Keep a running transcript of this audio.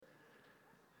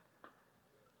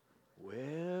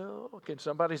Can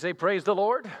somebody say praise the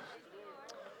Lord?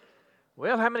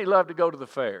 Well, how many love to go to the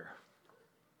fair?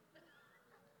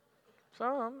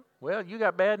 Some. Well, you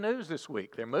got bad news this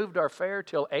week. They moved our fair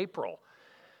till April.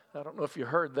 I don't know if you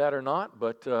heard that or not,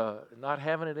 but not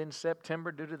having it in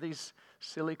September due to these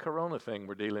silly corona thing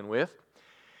we're dealing with.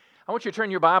 I want you to turn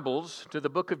your Bibles to the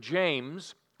book of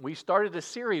James. We started a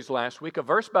series last week, a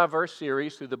verse-by-verse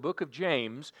series through the book of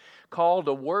James called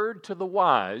A Word to the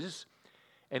Wise,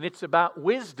 and it's about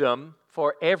wisdom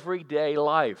for everyday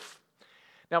life.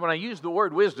 Now, when I use the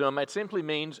word wisdom, it simply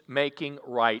means making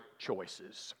right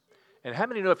choices. And how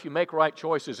many know if you make right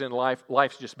choices in life,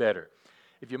 life's just better?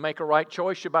 If you make a right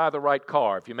choice, you buy the right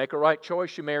car. If you make a right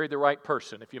choice, you marry the right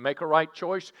person. If you make a right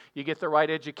choice, you get the right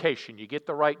education. You get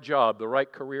the right job, the right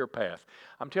career path.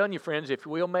 I'm telling you, friends, if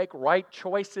we'll make right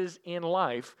choices in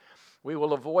life, we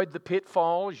will avoid the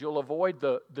pitfalls. You'll avoid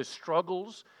the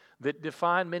struggles that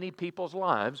define many people's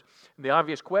lives. And the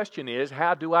obvious question is,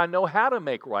 how do I know how to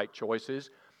make right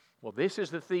choices? Well, this is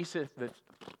the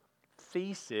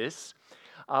thesis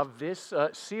of this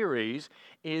series,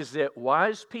 is that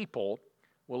wise people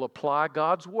will apply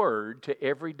God's Word to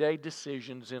everyday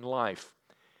decisions in life.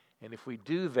 And if we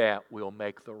do that, we'll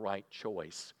make the right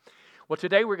choice. Well,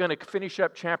 today we're going to finish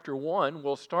up chapter 1.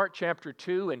 We'll start chapter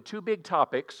 2 and two big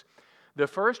topics. The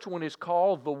first one is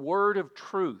called the Word of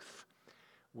Truth.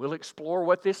 We'll explore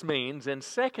what this means. And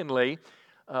secondly,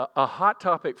 a hot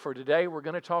topic for today, we're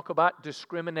going to talk about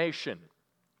discrimination.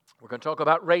 We're going to talk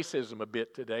about racism a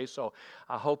bit today, so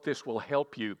I hope this will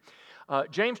help you.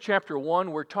 James chapter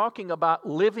 1, we're talking about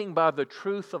living by the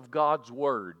truth of God's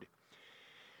Word.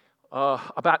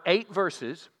 About 8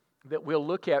 verses that we'll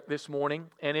look at this morning,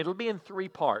 and it'll be in 3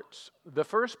 parts. The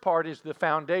first part is the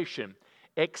foundation,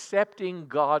 accepting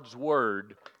God's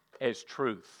Word as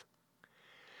truth.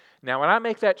 Now, when I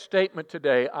make that statement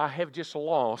today, I have just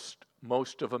lost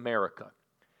most of America,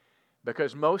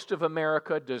 because most of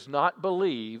America does not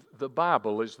believe the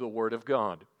Bible is the Word of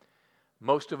God.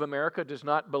 Most of America does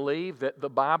not believe that the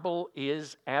Bible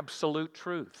is absolute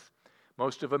truth.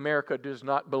 Most of America does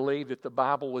not believe that the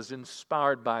Bible was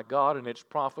inspired by God and it's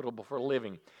profitable for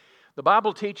living. The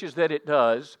Bible teaches that it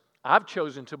does. I've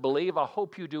chosen to believe. I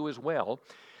hope you do as well.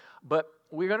 But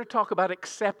we're going to talk about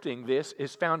accepting this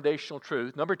as foundational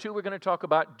truth. Number 2, we're going to talk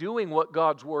about doing what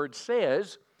God's Word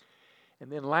says.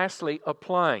 And then lastly,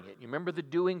 applying it. You remember the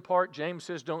doing part? James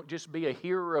says don't just be a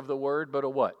hearer of the Word, but a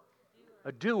what?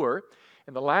 A doer.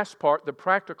 And the last part, the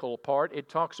practical part, it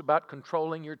talks about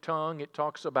controlling your tongue. It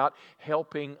talks about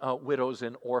helping widows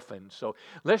and orphans. So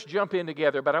let's jump in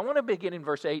together. But I want to begin in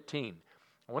verse 18.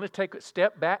 I want to take a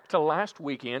step back to last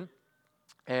weekend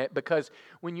because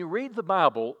when you read the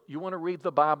Bible, you want to read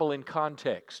the Bible in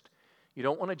context. You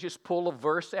don't want to just pull a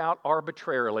verse out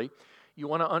arbitrarily. You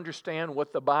want to understand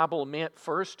what the Bible meant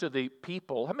first to the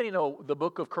people. How many know the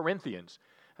book of Corinthians?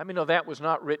 How many know that was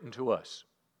not written to us?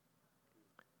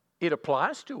 It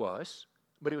applies to us,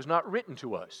 but it was not written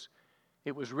to us.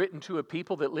 It was written to a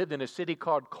people that lived in a city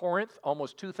called Corinth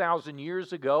almost 2,000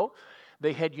 years ago.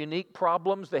 They had unique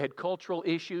problems. They had cultural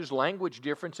issues, language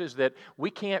differences that we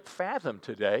can't fathom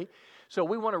today. So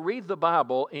we want to read the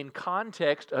Bible in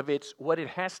context of what it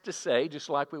has to say, just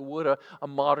like we would a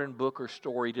modern book or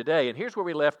story today. And here's where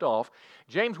we left off.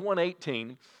 James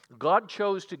 1:18, God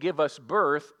chose to give us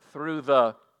birth through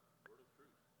the...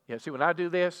 Yeah, see, when I do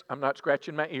this, I'm not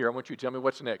scratching my ear. I want you to tell me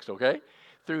what's next, okay?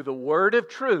 Through the word of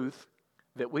truth,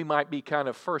 that we might be kind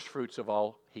of first fruits of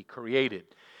all He created.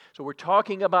 So we're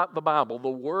talking about the Bible. The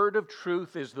word of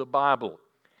truth is the Bible.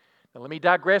 Now let me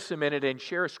digress a minute and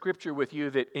share a scripture with you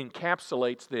that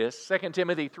encapsulates this. 2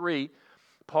 Timothy 3,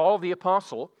 Paul the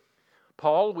apostle.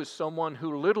 Paul was someone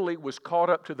who literally was caught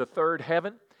up to the third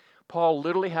heaven. Paul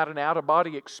literally had an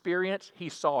out-of-body experience. He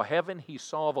saw heaven. He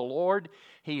saw the Lord.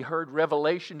 He heard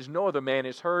revelations no other man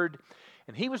has heard.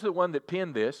 And he was the one that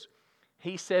penned this.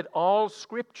 He said, all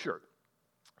Scripture.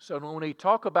 So when we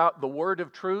talk about the word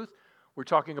of truth, we're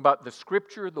talking about the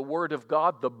Scripture, the Word of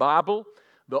God, the Bible,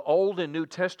 the Old and New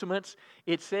Testaments.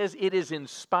 It says it is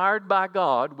inspired by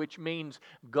God, which means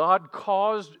God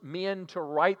caused men to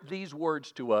write these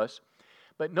words to us.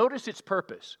 But notice its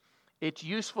purpose. It's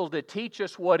useful to teach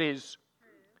us what is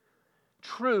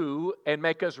true and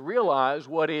make us realize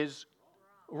what is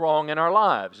wrong in our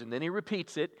lives. And then he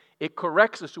repeats it. It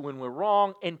corrects us when we're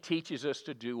wrong and teaches us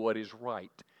to do what is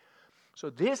right. So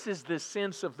this is the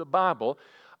sense of the Bible,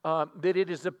 that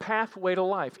it is a pathway to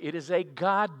life. It is a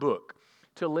guidebook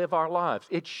to live our lives.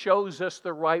 It shows us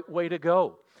the right way to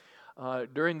go.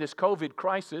 During this COVID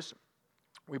crisis,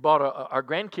 we bought our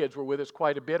grandkids were with us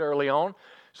quite a bit early on.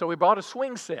 So we bought a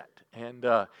swing set, and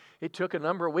it took a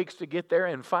number of weeks to get there,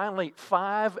 and finally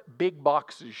 5 big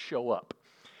boxes show up.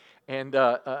 And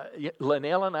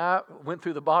Linnell and I went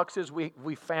through the boxes.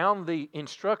 We found the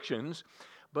instructions,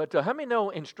 but how many know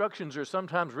instructions are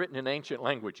sometimes written in ancient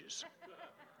languages?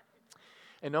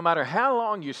 And no matter how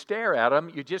long you stare at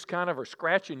them, you just kind of are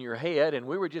scratching your head, and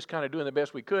we were just kind of doing the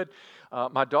best we could.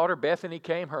 My daughter Bethany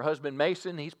came, her husband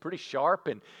Mason, he's pretty sharp,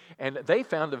 and they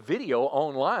found a video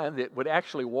online that would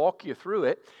actually walk you through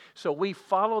it. So we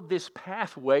followed this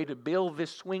pathway to build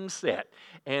this swing set,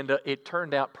 and it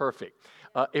turned out perfect.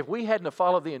 If we hadn't have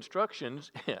followed the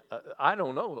instructions, I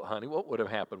don't know, honey, what would have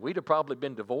happened? We'd have probably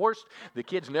been divorced. The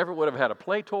kids never would have had a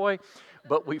play toy.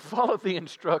 But we followed the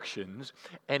instructions,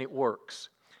 and it works.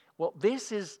 Well,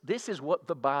 this is what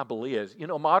the Bible is. You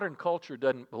know, modern culture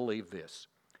doesn't believe this.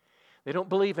 They don't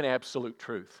believe in absolute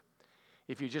truth.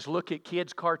 If you just look at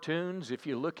kids' cartoons, if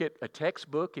you look at a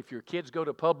textbook, if your kids go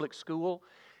to public school,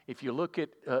 if you look at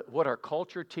what our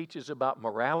culture teaches about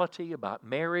morality, about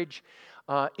marriage,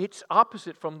 it's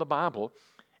opposite from the Bible.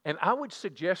 And I would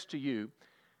suggest to you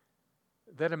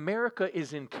that America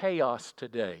is in chaos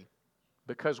today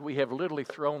because we have literally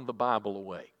thrown the Bible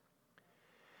away.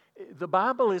 The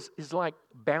Bible is like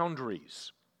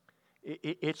boundaries.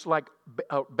 It's like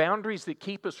boundaries that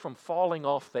keep us from falling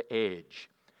off the edge.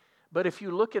 But if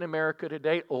you look at America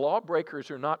today,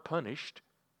 lawbreakers are not punished.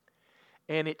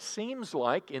 And it seems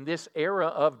like in this era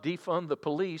of defund the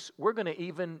police, we're going to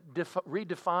even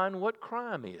redefine what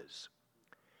crime is.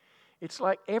 It's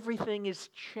like everything is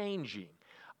changing.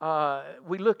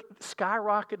 We look at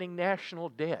skyrocketing national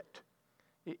debt.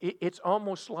 It's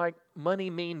almost like money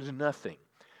means nothing.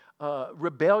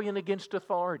 Rebellion against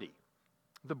authority.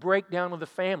 The breakdown of the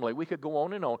family. We could go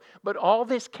on and on. But all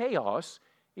this chaos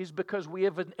is because we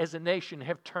as a nation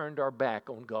have turned our back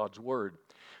on God's Word.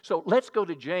 So let's go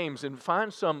to James and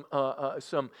find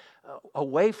a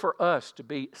way for us to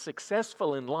be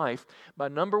successful in life by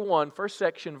number 1, first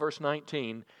section, verse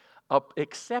 19,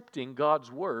 accepting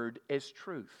God's Word as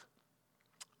truth.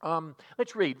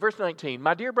 Let's read verse 19.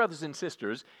 My dear brothers and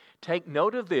sisters, take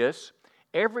note of this.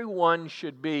 Everyone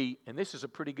should be, and this is a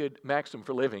pretty good maxim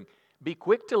for living, be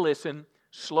quick to listen,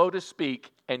 slow to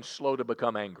speak, and slow to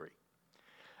become angry.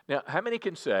 Now, how many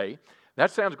can say,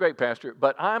 that sounds great, Pastor,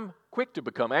 but I'm quick to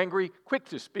become angry, quick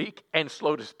to speak, and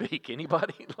slow to speak.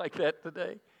 Anybody like that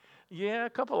today? Yeah, a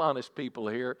couple honest people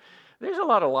here. There's a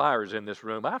lot of liars in this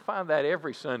room. I find that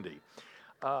every Sunday.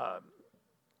 I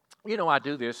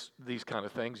do these kind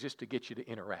of things just to get you to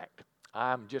interact.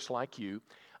 I'm just like you.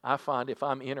 I find if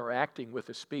I'm interacting with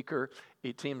a speaker,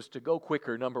 it seems to go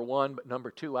quicker, number 1. But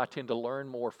number 2, I tend to learn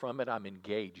more from it. I'm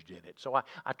engaged in it. So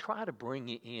I try to bring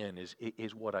you in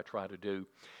is what I try to do.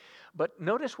 But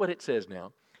notice what it says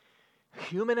now.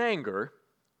 Human anger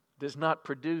does not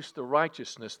produce the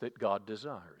righteousness that God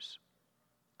desires.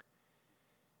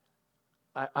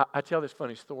 I tell this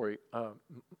funny story.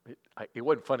 It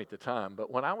wasn't funny at the time,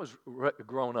 but when I was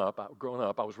growing up,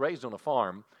 I was raised on a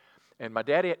farm, and my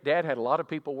dad had a lot of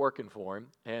people working for him,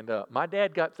 and my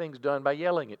dad got things done by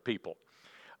yelling at people.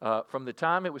 From the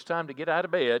time it was time to get out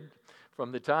of bed,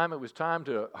 from the time it was time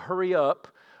to hurry up,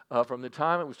 from the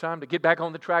time it was time to get back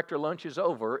on the tractor, lunch is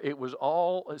over, it was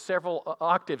all several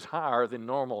octaves higher than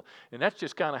normal, and that's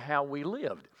just kind of how we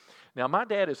lived. Now, my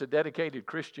dad is a dedicated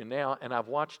Christian now, and I've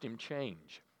watched him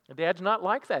change. Dad's not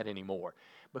like that anymore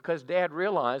because Dad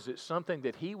realized that something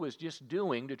that he was just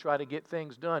doing to try to get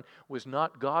things done was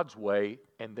not God's way,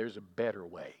 and there's a better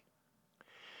way.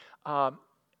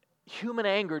 Human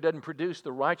anger doesn't produce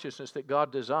the righteousness that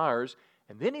God desires.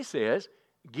 And then he says,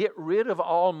 get rid of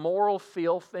all moral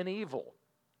filth and evil.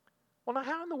 Well, now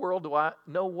how in the world do I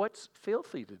know what's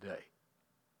filthy today?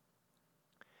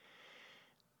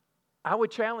 I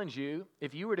would challenge you,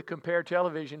 if you were to compare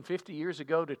television 50 years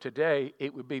ago to today,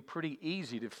 it would be pretty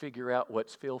easy to figure out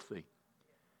what's filthy.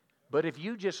 But if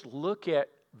you just look at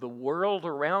the world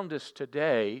around us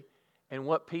today and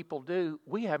what people do,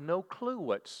 we have no clue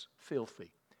what's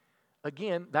filthy.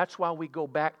 Again, that's why we go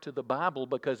back to the Bible,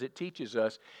 because it teaches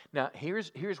us. Now,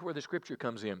 here's where the Scripture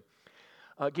comes in.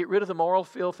 Get rid of the moral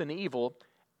filth and evil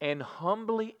and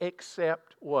humbly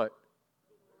accept what?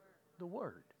 The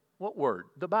Word. What Word?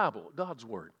 The Bible, God's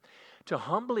Word. To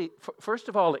humbly, first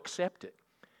of all, accept it.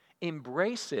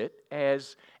 Embrace it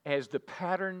as the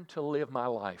pattern to live my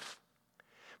life.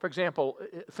 For example,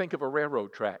 think of a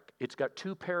railroad track. It's got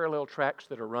 2 parallel tracks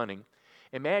that are running.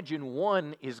 Imagine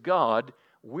one is God.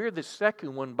 We're the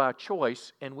second one by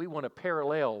choice, and we want to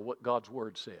parallel what God's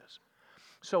Word says.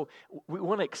 So we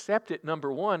want to accept it,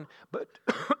 number 1, but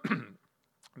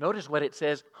notice what it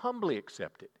says, humbly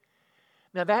accept it.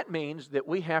 Now that means that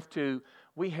we have to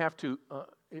We have to,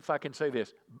 if I can say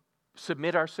this,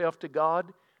 submit ourselves to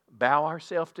God, bow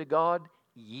ourselves to God,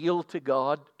 yield to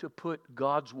God, to put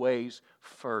God's ways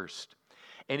first.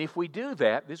 And if we do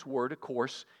that, this word, of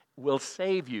course, will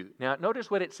save you. Now,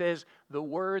 notice what it says, the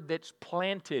word that's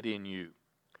planted in you.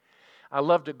 I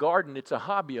love to garden. It's a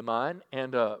hobby of mine,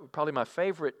 and probably my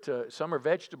favorite summer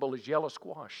vegetable is yellow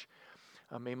squash.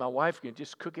 I mean, my wife can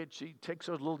just cook it. She takes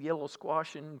those little yellow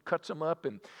squash and cuts them up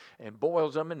and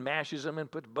boils them and mashes them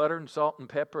and puts butter and salt and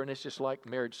pepper, and it's just like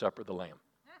marriage supper of the lamb.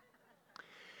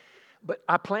 But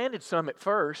I planted some at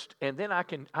first, and then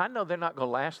I know they're not going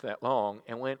to last that long.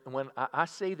 And when I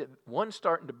see that one's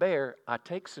starting to bear, I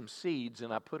take some seeds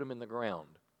and I put them in the ground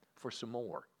for some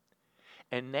more.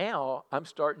 And now I'm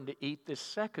starting to eat this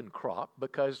second crop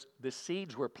because the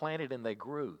seeds were planted and they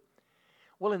grew.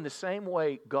 Well, in the same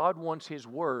way, God wants His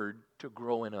Word to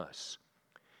grow in us.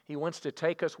 He wants to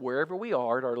take us wherever we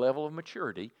are at our level of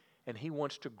maturity, and He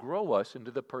wants to grow us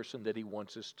into the person that He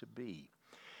wants us to be.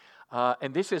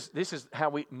 And this is how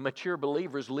we mature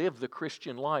believers live the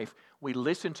Christian life. We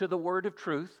listen to the word of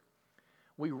truth.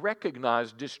 We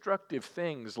recognize destructive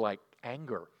things like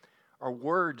anger or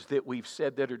words that we've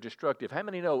said that are destructive. How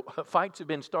many know fights have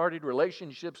been started,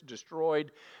 relationships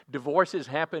destroyed, divorces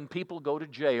happen, people go to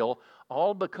jail,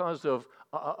 all because of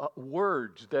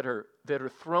words that are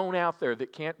thrown out there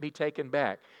that can't be taken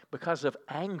back because of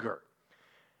anger.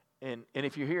 And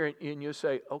if you're here and you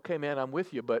say, okay, man, I'm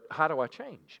with you, but how do I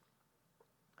change?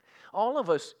 All of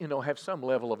us, have some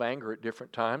level of anger at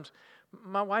different times.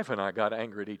 My wife and I got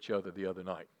angry at each other the other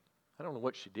night. I don't know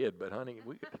what she did, but honey,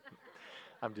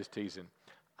 I'm just teasing.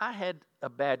 I had a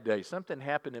bad day. Something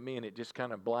happened to me, and it just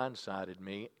kind of blindsided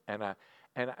me. And I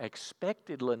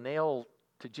expected Linnell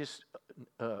to just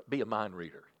be a mind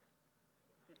reader.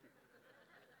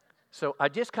 So I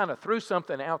just kind of threw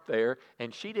something out there,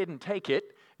 and she didn't take it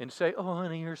and say, oh,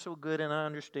 honey, you're so good, and I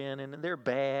understand, and they're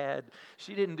bad.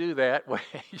 She didn't do that.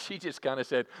 She just kind of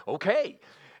said, okay,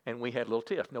 and we had a little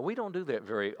tiff. No, we don't do that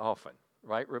very often.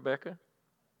 Right, Rebecca?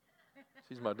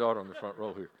 She's my daughter on the front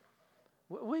row here.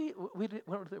 But we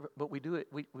do it.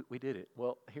 We did it.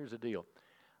 Well, here's the deal.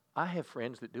 I have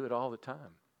friends that do it all the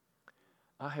time.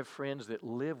 I have friends that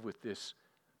live with this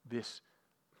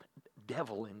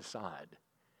devil inside,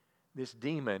 this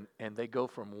demon, and they go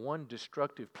from one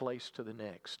destructive place to the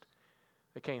next.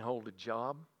 They can't hold a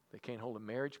job. They can't hold a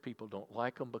marriage. People don't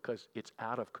like them because it's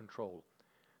out of control.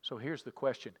 So here's the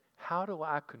question. How do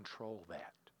I control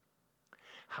that?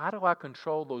 How do I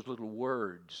control those little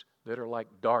words that are like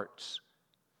darts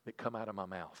that come out of my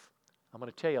mouth? I'm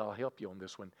going to tell you, I'll help you on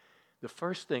this one. The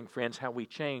first thing, friends, how we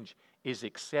change is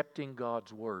accepting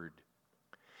God's Word.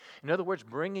 In other words,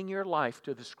 bringing your life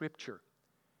to the Scripture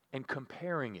and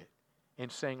comparing it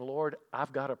and saying, Lord,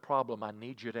 I've got a problem. I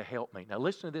need you to help me. Now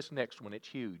listen to this next one. It's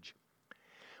huge.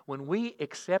 When we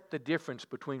accept the difference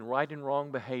between right and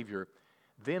wrong behavior,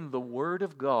 then the Word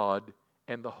of God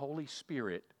and the Holy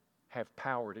Spirit have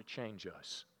power to change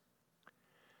us.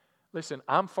 Listen,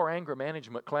 I'm for anger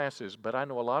management classes, but I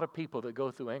know a lot of people that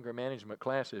go through anger management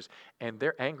classes, and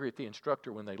they're angry at the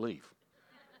instructor when they leave.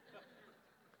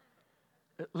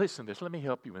 Listen to this. Let me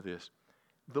help you with this.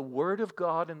 The Word of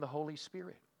God and the Holy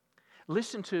Spirit.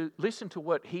 Listen to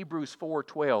what Hebrews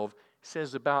 4:12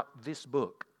 says about this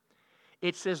book.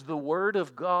 It says the Word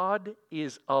of God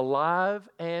is alive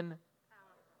and...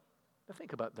 Now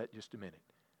think about that just a minute.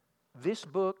 This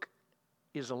book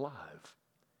is alive.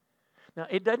 Now,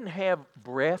 it doesn't have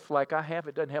breath like I have.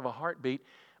 It doesn't have a heartbeat.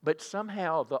 But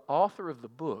somehow the author of the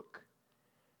book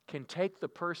can take the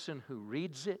person who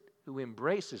reads it, who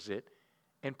embraces it,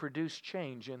 and produce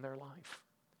change in their life.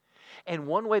 And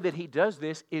one way that he does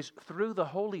this is through the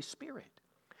Holy Spirit.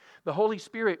 The Holy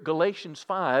Spirit, Galatians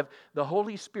 5, the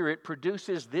Holy Spirit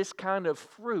produces this kind of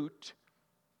fruit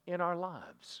in our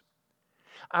lives.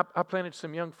 I planted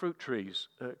some young fruit trees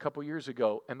a couple years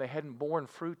ago, and they hadn't borne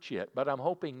fruit yet. But I'm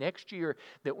hoping next year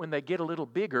that when they get a little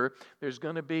bigger, there's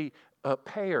going to be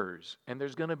pears, and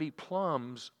there's going to be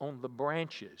plums on the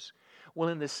branches. Well,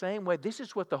 in the same way, this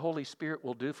is what the Holy Spirit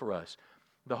will do for us.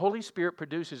 The Holy Spirit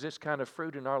produces this kind of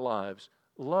fruit in our lives.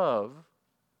 Love,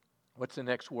 what's the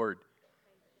next word?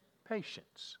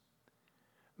 Patience.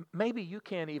 Maybe you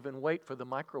can't even wait for the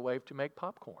microwave to make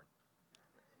popcorn.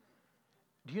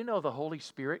 Do you know the Holy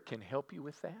Spirit can help you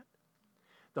with that?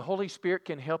 The Holy Spirit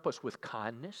can help us with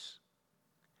kindness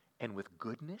and with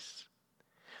goodness.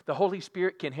 The Holy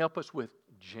Spirit can help us with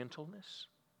gentleness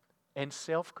and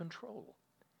self-control.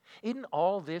 Isn't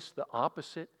all this the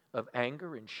opposite of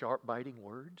anger and sharp biting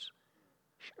words?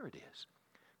 Sure it is.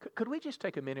 Could we just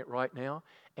take a minute right now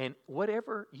and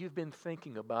whatever you've been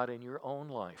thinking about in your own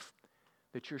life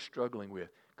that you're struggling with,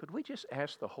 could we just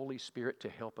ask the Holy Spirit to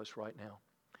help us right now?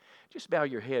 Just bow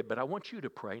your head, but I want you to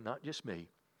pray, not just me.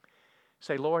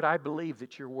 Say, Lord, I believe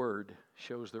that your word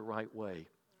shows the right way.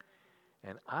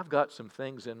 And I've got some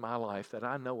things in my life that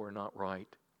I know are not right,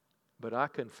 but I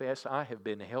confess I have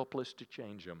been helpless to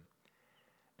change them.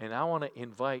 And I want to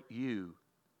invite you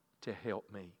to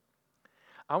help me.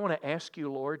 I want to ask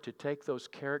you, Lord, to take those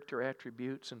character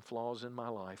attributes and flaws in my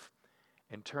life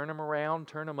and turn them around,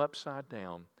 turn them upside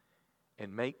down,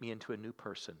 and make me into a new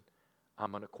person.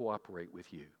 I'm going to cooperate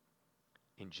with you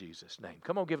in Jesus' name.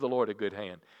 Come on, give the Lord a good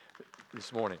hand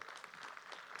this morning.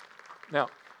 Now,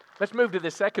 let's move to the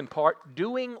second part,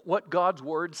 doing what God's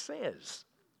Word says.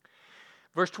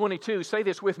 Verse 22, say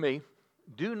this with me.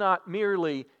 Do not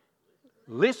merely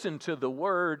listen to the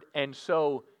Word and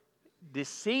so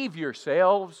deceive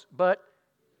yourselves, but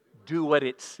do what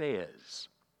it says.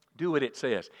 Do what it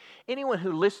says. Anyone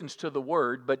who listens to the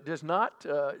Word but does not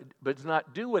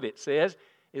do what it says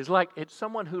is like it's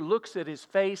someone who looks at his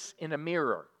face in a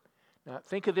mirror. Now,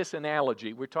 think of this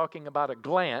analogy. We're talking about a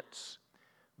glance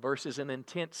versus an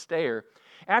intense stare.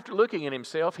 After looking at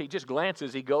himself, he just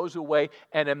glances, he goes away,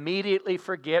 and immediately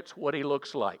forgets what he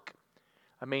looks like.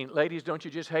 I mean, ladies, don't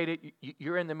you just hate it?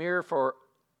 You're in the mirror for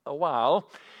a while,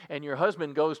 and your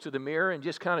husband goes to the mirror and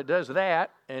just kind of does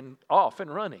that and off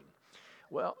and running.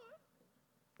 Well,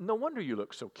 no wonder you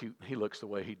look so cute and he looks the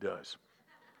way he does.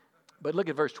 But look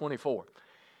at verse 24.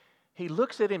 He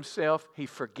looks at himself, he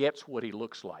forgets what he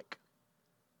looks like.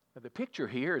 Now, the picture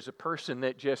here is a person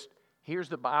that just hears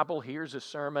the Bible, hears a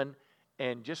sermon,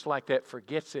 and just like that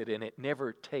forgets it, and it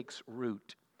never takes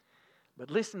root.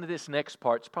 But listen to this next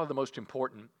part. It's probably the most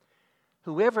important.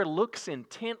 Whoever looks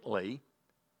intently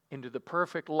into the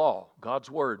perfect law, God's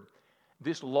Word,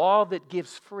 this law that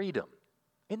gives freedom.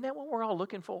 Isn't that what we're all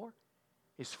looking for?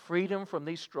 Is freedom from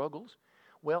these struggles?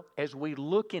 Well, as we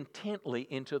look intently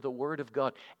into the Word of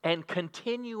God and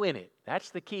continue in it, that's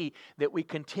the key, that we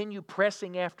continue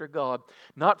pressing after God,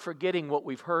 not forgetting what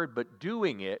we've heard, but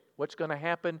doing it, what's going to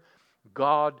happen?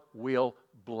 God will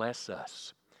bless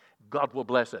us. God will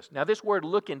bless us. Now, this word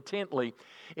look intently,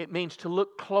 it means to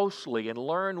look closely and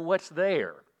learn what's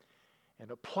there and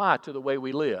apply to the way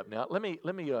we live. Now, let me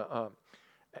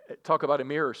talk about a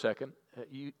mirror a second.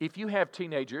 If you have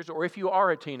teenagers, or if you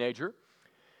are a teenager,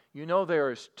 you know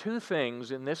there's two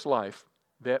things in this life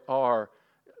that are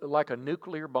like a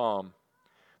nuclear bomb.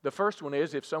 The first one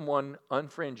is if someone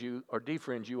unfriends you or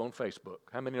defriends you on Facebook.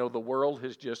 How many know the world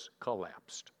has just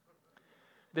collapsed?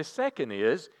 The second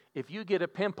is if you get a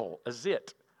pimple, a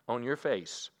zit, on your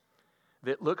face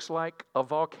that looks like a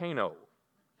volcano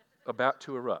about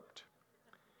to erupt.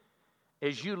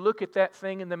 As you look at that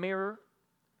thing in the mirror,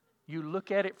 you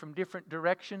look at it from different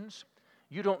directions.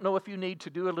 You don't know if you need to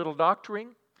do a little doctoring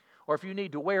or if you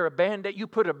need to wear a Band-Aid. You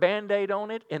put a Band-Aid on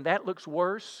it and that looks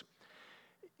worse.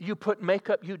 You put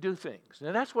makeup, you do things.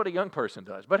 Now that's what a young person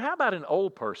does. But how about an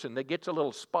old person that gets a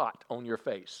little spot on your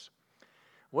face?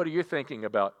 What are you thinking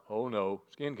about? Oh no,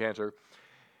 skin cancer.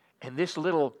 And this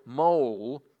little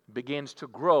mole begins to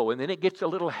grow and then it gets a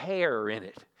little hair in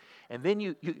it. And then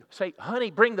you say,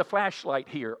 honey, bring the flashlight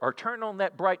here, or turn on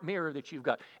that bright mirror that you've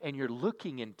got. And you're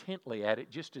looking intently at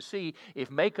it just to see if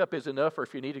makeup is enough or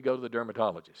if you need to go to the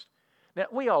dermatologist. Now,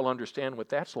 we all understand what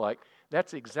that's like.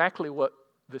 That's exactly what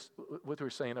we're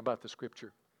saying about the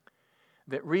Scripture.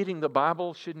 That reading the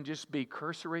Bible shouldn't just be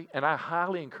cursory. And I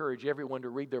highly encourage everyone to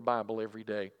read their Bible every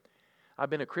day. I've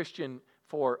been a Christian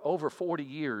for over 40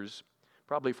 years,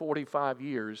 probably 45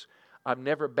 years. I've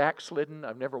never backslidden.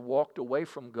 I've never walked away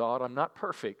from God. I'm not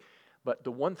perfect. But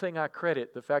the one thing I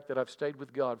credit, the fact that I've stayed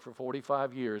with God for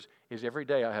 45 years, is every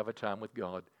day I have a time with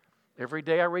God. Every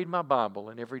day I read my Bible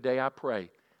and every day I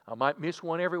pray. I might miss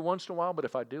one every once in a while, but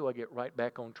if I do, I get right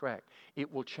back on track.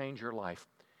 It will change your life.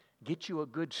 Get you a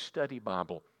good study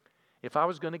Bible. If I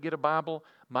was going to get a Bible,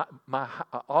 my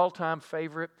all-time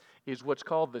favorite is what's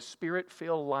called the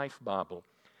Spirit-Filled Life Bible.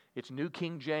 It's New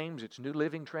King James. It's New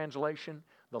Living Translation.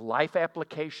 The Life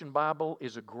Application Bible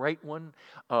is a great one.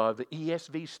 The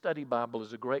ESV Study Bible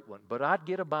is a great one. But I'd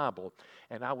get a Bible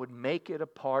and I would make it a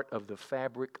part of the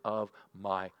fabric of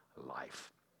my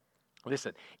life.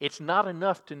 Listen, it's not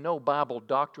enough to know Bible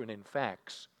doctrine and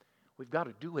facts. We've got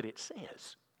to do what it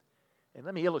says. And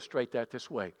let me illustrate that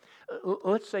this way.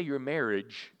 Let's say your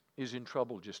marriage is in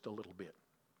trouble just a little bit.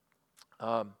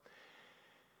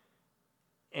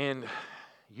 And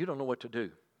you don't know what to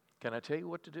do. Can I tell you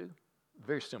what to do?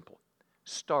 Very simple.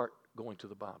 Start going to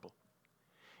the Bible.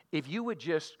 If you would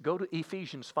just go to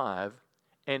Ephesians 5,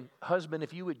 and husband,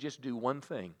 if you would just do one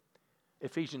thing.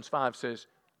 Ephesians 5 says,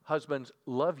 husbands,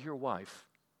 love your wife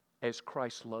as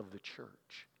Christ loved the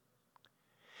church.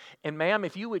 And ma'am,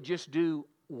 if you would just do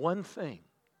one thing,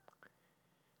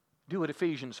 do what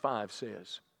Ephesians 5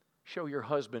 says. Show your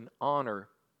husband honor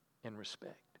and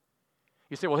respect.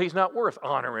 You say, well, he's not worth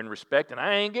honor and respect, and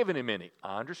I ain't giving him any.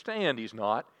 I understand he's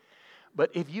not. But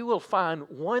if you will find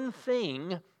one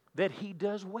thing that he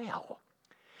does well,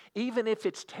 even if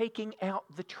it's taking out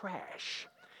the trash,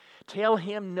 tell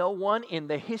him no one in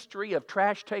the history of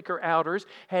trash taker outers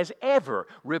has ever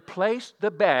replaced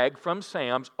the bag from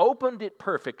Sam's, opened it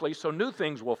perfectly so new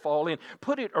things will fall in,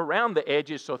 put it around the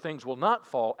edges so things will not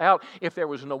fall out. If there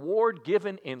was an award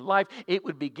given in life, it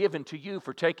would be given to you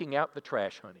for taking out the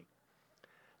trash, honey.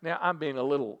 Now, I'm being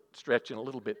stretching a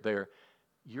little bit there.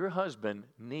 Your husband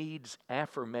needs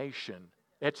affirmation.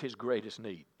 That's his greatest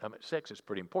need. I mean, sex is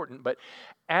pretty important, but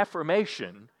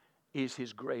affirmation is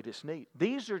his greatest need.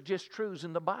 These are just truths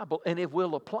in the Bible, and if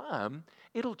we'll apply them,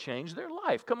 it'll change their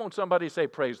life. Come on, somebody say,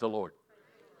 praise the Lord.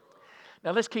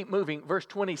 Now, let's keep moving. Verse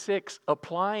 26,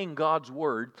 applying God's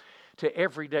Word to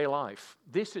everyday life.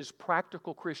 This is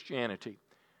practical Christianity.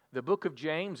 The book of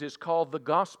James is called the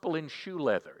gospel in shoe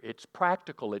leather. It's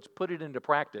practical. It's put it into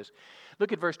practice.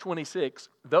 Look at verse 26.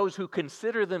 Those who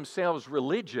consider themselves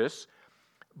religious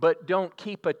but don't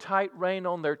keep a tight rein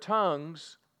on their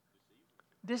tongues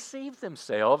deceive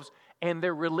themselves, and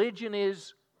their religion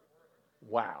is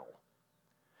wow.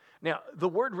 Now, the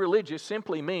word religious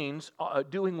simply means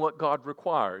doing what God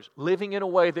requires, living in a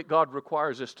way that God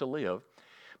requires us to live.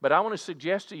 But I want to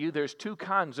suggest to you there's two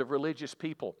kinds of religious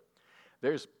people.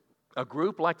 There's a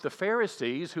group like the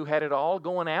Pharisees who had it all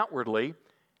going outwardly,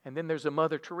 and then there's a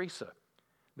Mother Teresa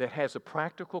that has a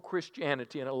practical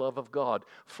Christianity and a love of God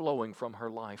flowing from her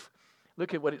life.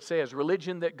 Look at what it says.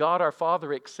 Religion that God our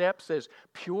Father accepts as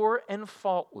pure and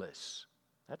faultless.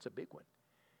 That's a big one.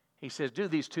 He says, do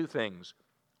these two things.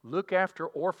 Look after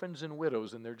orphans and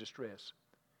widows in their distress.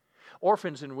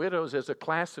 Orphans and widows as a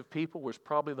class of people was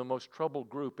probably the most troubled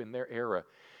group in their era.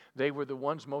 They were the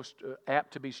ones most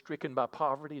apt to be stricken by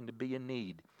poverty and to be in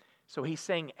need. So he's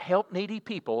saying, help needy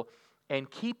people and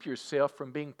keep yourself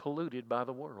from being polluted by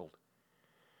the world.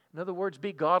 In other words,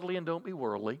 be godly and don't be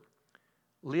worldly.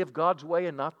 Live God's way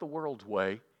and not the world's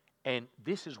way. And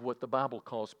this is what the Bible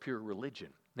calls pure religion.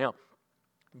 Now,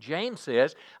 James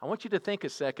says, I want you to think a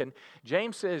second.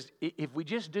 James says, if we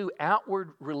just do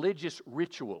outward religious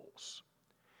rituals,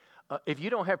 if you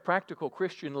don't have practical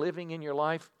Christian living in your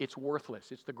life, it's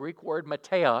worthless. It's the Greek word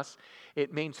mateos.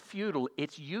 It means futile.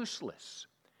 It's useless.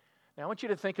 Now, I want you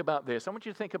to think about this. I want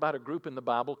you to think about a group in the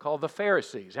Bible called the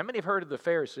Pharisees. How many have heard of the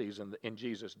Pharisees in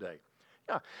Jesus' day?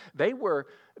 Yeah, they were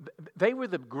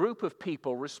the group of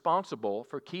people responsible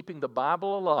for keeping the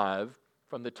Bible alive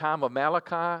from the time of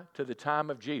Malachi to the time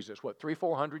of Jesus.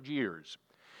 300-400 years.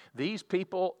 These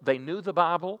people, they knew the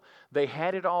Bible. They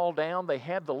had it all down. They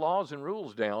had the laws and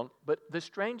rules down. But the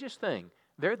strangest thing,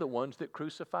 they're the ones that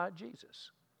crucified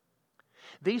Jesus.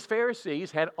 These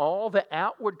Pharisees had all the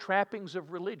outward trappings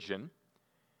of religion,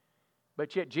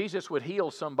 but yet Jesus would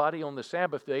heal somebody on the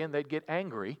Sabbath day and they'd get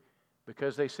angry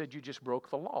because they said, you just broke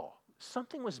the law.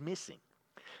 Something was missing.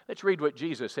 Let's read what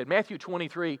Jesus said. Matthew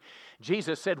 23,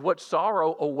 Jesus said, what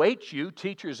sorrow awaits you,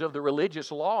 teachers of the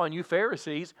religious law, and you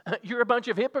Pharisees, you're a bunch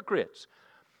of hypocrites.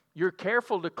 You're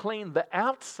careful to clean the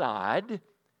outside,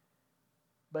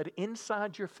 but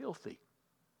inside you're filthy.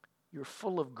 You're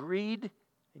full of greed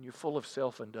and you're full of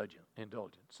self-indulgence.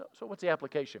 So what's the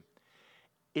application?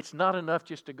 It's not enough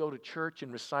just to go to church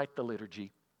and recite the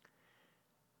liturgy.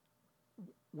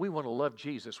 We want to love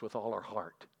Jesus with all our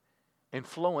heart. And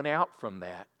flowing out from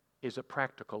that is a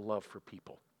practical love for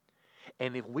people.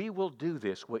 And if we will do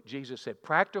this, what Jesus said,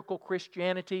 practical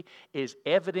Christianity is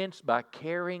evidenced by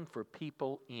caring for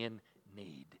people in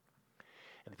need.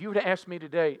 And if you were to ask me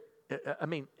today,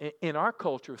 in our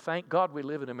culture, thank God we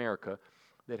live in America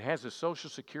that has a social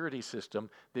security system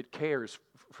that cares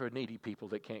for needy people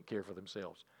that can't care for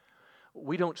themselves.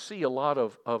 We don't see a lot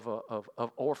of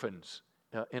orphans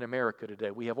in America today.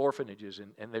 We have orphanages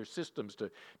and there's systems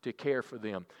to care for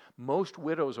them. Most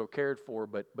widows are cared for,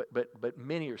 but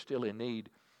many are still in need.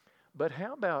 But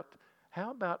how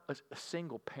about a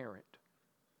single parent?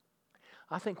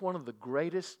 I think one of the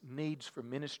greatest needs for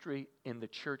ministry in the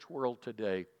church world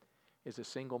today is a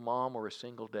single mom or a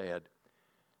single dad,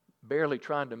 barely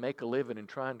trying to make a living and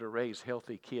trying to raise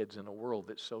healthy kids in a world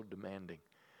that's so demanding.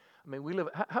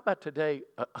 How about today,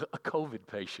 a COVID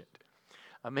patient?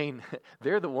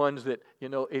 They're the ones that,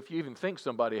 if you even think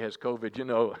somebody has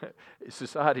COVID,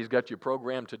 society's got you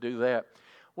programmed to do that.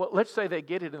 Well, let's say they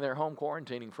get it and they're home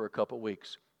quarantining for a couple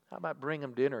weeks. How about bringing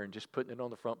them dinner and just putting it on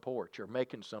the front porch or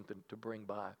making something to bring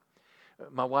by?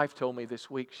 My wife told me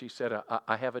this week, she said,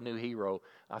 I have a new hero.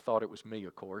 I thought it was me,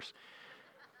 of course.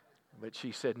 But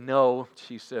she said, no.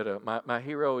 She said, my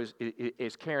hero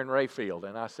is Karen Rayfield.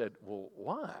 And I said, well,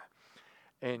 why?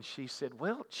 And she said,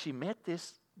 well, she met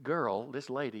this girl, this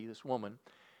lady, this woman,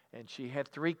 and she had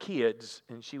 3 kids,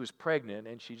 and she was pregnant,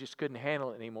 and she just couldn't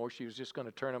handle it anymore. She was just going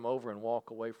to turn them over and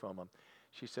walk away from them.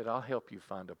 She said, I'll help you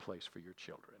find a place for your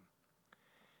children.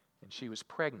 And she was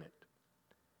pregnant,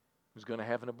 was going to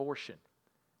have an abortion.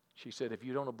 She said, if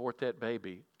you don't abort that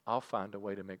baby, I'll find a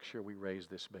way to make sure we raise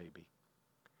this baby.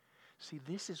 See,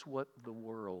 this is what the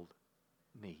world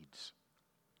needs.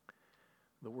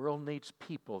 The world needs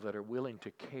people that are willing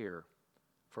to care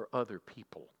for other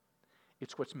people.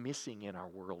 It's what's missing in our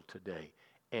world today.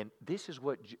 And this is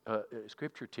what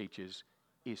Scripture teaches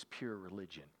is pure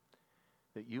religion.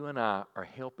 That you and I are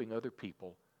helping other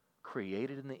people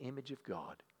created in the image of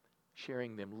God,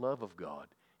 sharing them love of God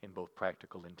in both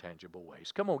practical and tangible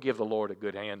ways. Come on, give the Lord a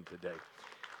good hand today.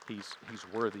 He's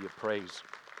worthy of praise.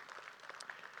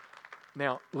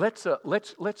 Now, I'm going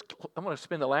to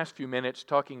spend the last few minutes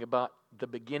talking about the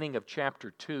beginning of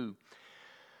chapter 2.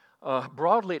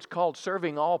 Broadly, it's called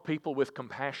Serving All People with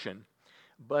Compassion.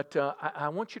 But I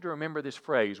want you to remember this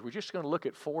phrase. We're just going to look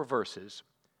at 4 verses.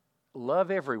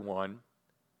 Love everyone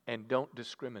and don't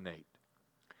discriminate.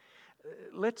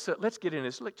 Let's get in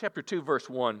this. Look, chapter 2, verse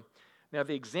 1. Now,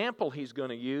 the example he's going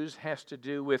to use has to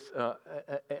do with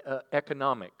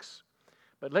economics.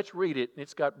 But let's read it.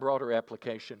 It's got broader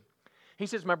application. He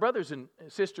says, my brothers and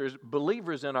sisters,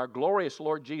 believers in our glorious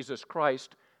Lord Jesus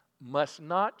Christ must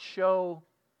not show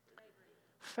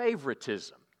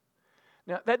favoritism.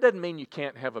 Now, that doesn't mean you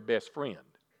can't have a best friend.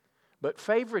 But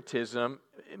favoritism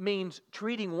means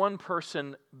treating one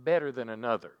person better than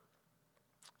another.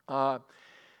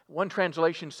 One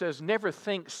translation says, never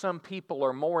think some people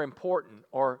are more important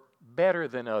or better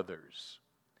than others.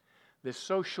 The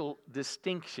social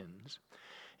distinctions.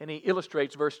 And he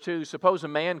illustrates verse 2, suppose a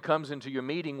man comes into your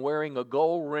meeting wearing a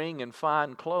gold ring and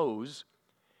fine clothes,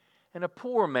 and a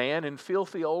poor man in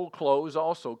filthy old clothes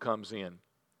also comes in.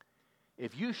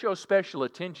 If you show special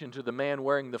attention to the man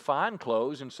wearing the fine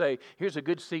clothes and say, here's a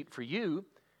good seat for you,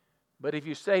 but if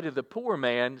you say to the poor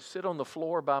man, sit on the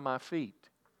floor by my feet,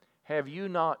 have you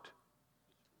not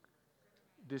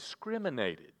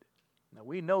discriminated? Now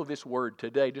we know this word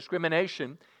today,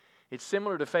 discrimination. It's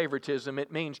similar to favoritism.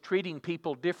 It means treating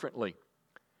people differently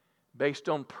based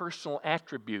on personal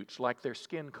attributes like their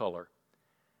skin color,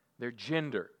 their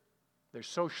gender, their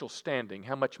social standing,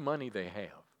 how much money they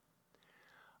have.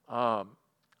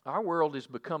 Our world has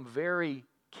become very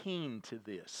keen to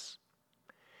this.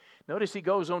 Notice he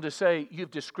goes on to say, you've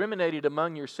discriminated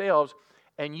among yourselves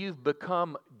and you've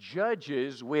become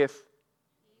judges with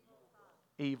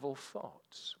evil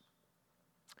thoughts.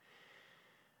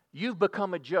 You've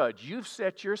become a judge. You've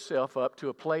set yourself up to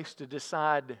a place to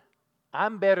decide,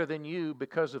 I'm better than you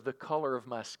because of the color of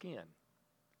my skin.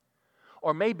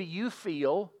 Or maybe you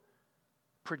feel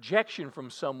projection from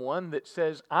someone that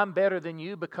says, I'm better than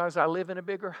you because I live in a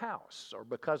bigger house or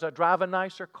because I drive a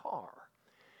nicer car.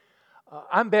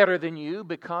 I'm better than you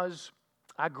because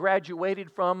I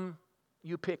graduated from,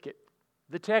 you pick it,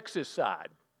 the Texas side,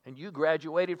 and you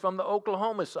graduated from the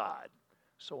Oklahoma side,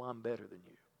 so I'm better than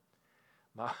you.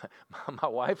 My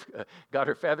wife got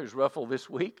her feathers ruffled this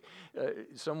week.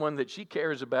 Someone that she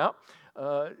cares about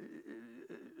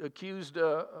accused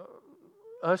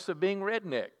us of being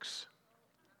rednecks.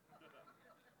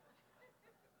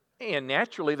 And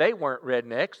naturally, they weren't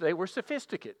rednecks. They were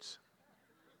sophisticates.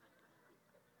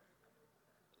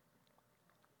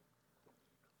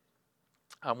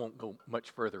 I won't go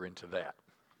much further into that.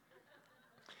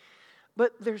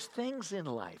 But there's things in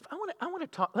life. I want to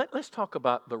talk. Let's talk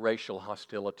about the racial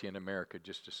hostility in America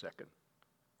just a second.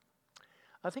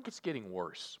 I think it's getting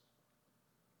worse.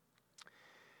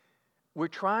 We're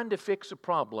trying to fix a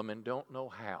problem and don't know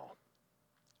how.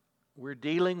 We're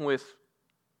dealing with,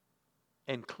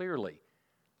 and clearly,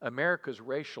 America's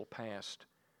racial past,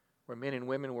 where men and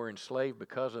women were enslaved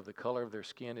because of the color of their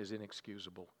skin, is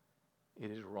inexcusable.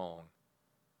 It is wrong.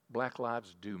 Black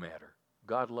lives do matter.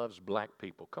 God loves black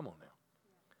people. Come on now.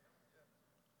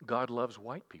 God loves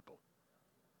white people.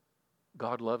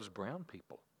 God loves brown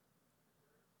people.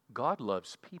 God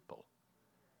loves people.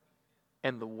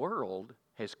 And the world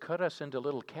has cut us into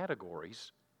little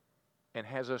categories and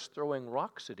has us throwing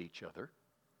rocks at each other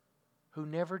who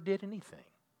never did anything.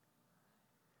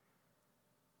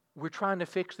 We're trying to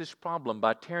fix this problem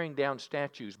by tearing down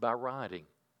statues, by rioting.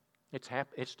 It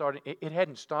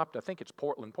hadn't stopped. I think it's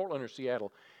Portland or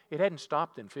Seattle. It hadn't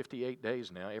stopped in 58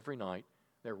 days now. Every night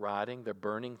they're rioting, they're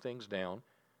burning things down.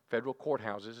 Federal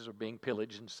courthouses are being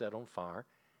pillaged and set on fire.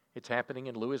 It's happening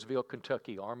in Louisville,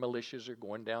 Kentucky. Our militias are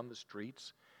going down the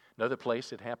streets. Another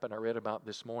place it happened I read about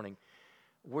this morning.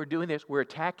 We're doing this. We're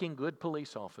attacking good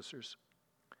police officers.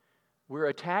 We're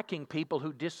attacking people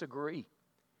who disagree.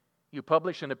 You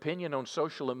publish an opinion on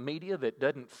social media that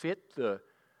doesn't fit the,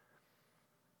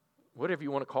 whatever you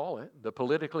want to call it, the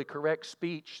politically correct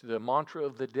speech, the mantra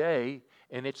of the day,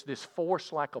 and it's this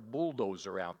force like a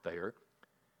bulldozer out there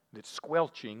that's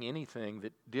squelching anything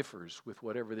that differs with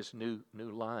whatever this new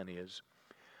line is.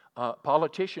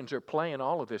 Politicians are playing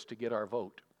all of this to get our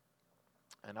vote.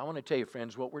 And I want to tell you,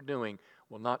 friends, what we're doing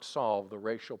will not solve the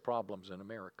racial problems in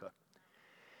America.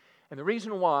 And the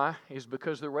reason why is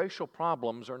because the racial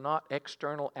problems are not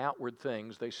external, outward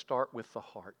things. They start with the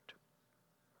heart.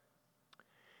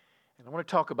 And I want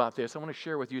to talk about this. I want to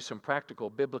share with you some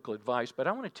practical biblical advice, but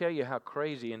I want to tell you how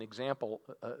crazy an example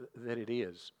that it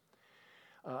is.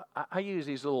 I use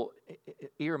these little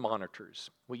ear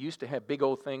monitors. We used to have big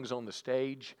old things on the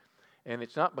stage, and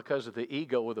it's not because of the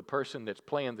ego of the person that's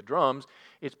playing the drums.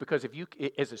 It's because if you,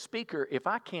 as a speaker, if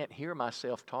I can't hear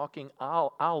myself talking,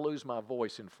 I'll lose my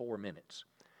voice in 4 minutes.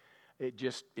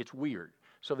 It's weird.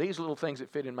 So these little things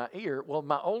that fit in my ear, well,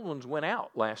 my old ones went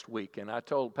out last week, and I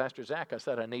told Pastor Zach, I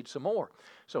said, I need some more.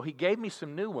 So he gave me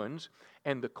some new ones,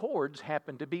 and the cords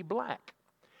happened to be black.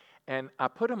 And I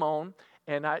put them on,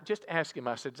 and I just asked him,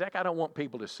 I said, Zach, I don't want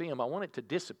people to see them. I want it to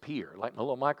disappear, like my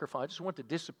little microphone. I just want it to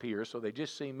disappear so they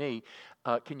just see me.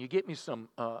 Can you get me some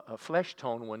flesh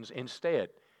tone ones instead?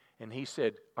 And he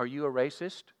said, are you a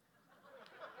racist?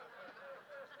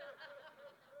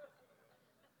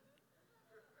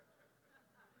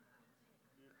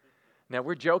 Now,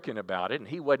 we're joking about it, and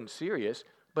he wasn't serious,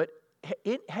 but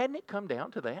hadn't it come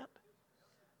down to that?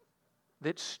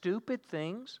 That stupid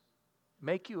things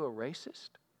make you a racist?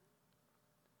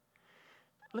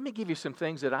 Let me give you some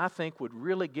things that I think would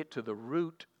really get to the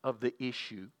root of the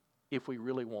issue if we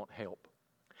really want help.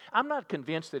 I'm not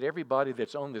convinced that everybody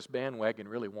that's on this bandwagon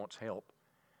really wants help.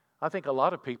 I think a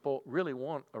lot of people really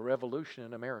want a revolution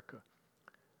in America.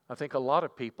 I think a lot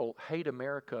of people hate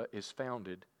America as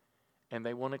founded, and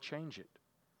they want to change it.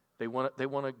 They want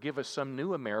to give us some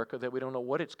new America that we don't know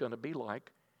what it's going to be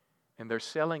like, and they're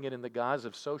selling it in the guise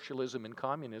of socialism and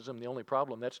communism. The only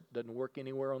problem, that doesn't work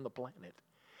anywhere on the planet.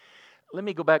 Let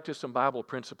me go back to some Bible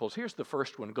principles. Here's the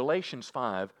first one, Galatians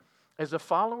 5. As a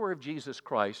follower of Jesus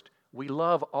Christ, we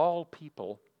love all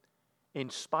people in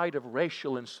spite of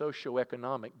racial and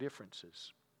socioeconomic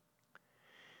differences.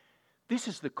 This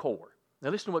is the core.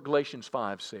 Now listen to what Galatians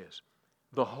 5 says.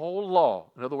 The whole law,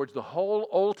 in other words, the whole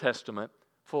Old Testament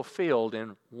fulfilled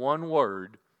in one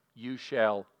word, you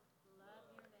shall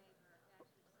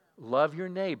love your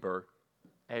neighbor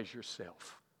as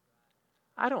yourself.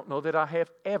 I don't know that I have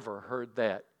ever heard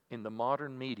that in the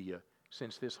modern media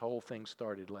since this whole thing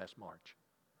started last March.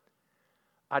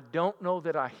 I don't know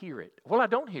that I hear it. Well, I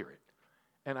don't hear it,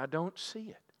 and I don't see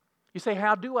it. You say,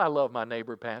 how do I love my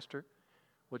neighbor, Pastor?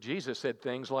 Well, Jesus said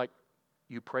things like,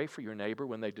 you pray for your neighbor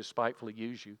when they despitefully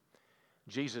use you.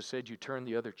 Jesus said you turn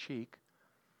the other cheek.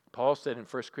 Paul said in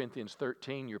 1 Corinthians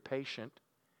 13, you're patient.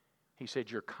 He said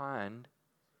you're kind.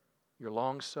 You're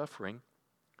long-suffering.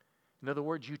 In other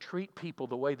words, you treat people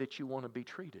the way that you want to be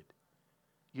treated.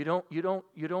 You don't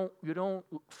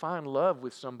find love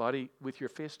with somebody with your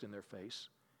fist in their face,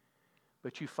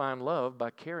 but you find love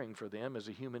by caring for them as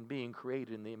a human being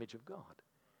created in the image of God.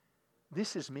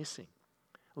 This is missing.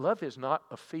 Love is not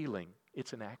a feeling,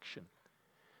 it's an action.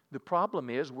 The problem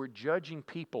is we're judging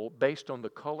people based on the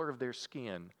color of their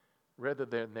skin rather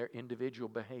than their individual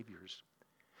behaviors.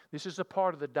 This is a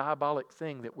part of the diabolic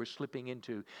thing that we're slipping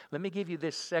into. Let me give you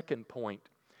this second point.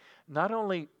 Not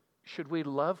only should we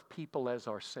love people as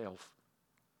ourselves,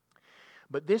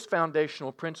 but this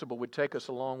foundational principle would take us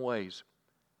a long ways.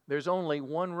 There's only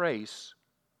one race,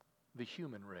 the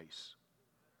human race.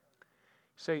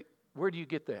 Say, where do you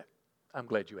get that? I'm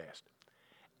glad you asked.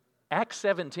 Acts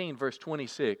 17, verse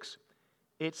 26,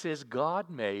 it says God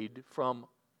made from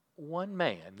one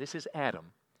man, this is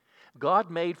Adam,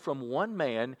 God made from one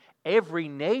man every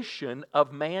nation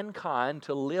of mankind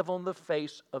to live on the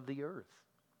face of the earth.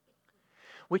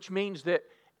 Which means that,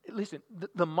 listen,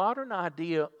 the modern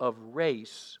idea of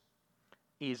race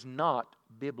is not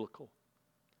biblical.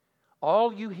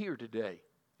 All you hear today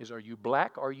is, are you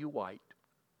black? Are you white?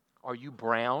 Are you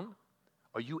brown?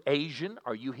 Are you Asian?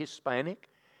 Are you Hispanic?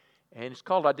 And it's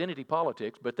called identity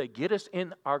politics, but they get us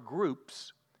in our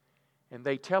groups and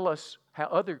they tell us how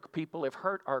other people have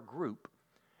hurt our group.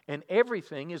 And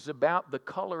everything is about the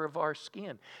color of our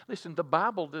skin. Listen, the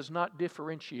Bible does not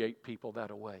differentiate people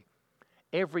that way.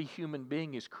 Every human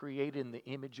being is created in the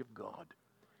image of God.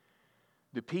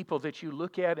 The people that you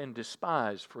look at and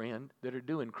despise, friend, that are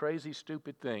doing crazy,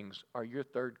 stupid things are your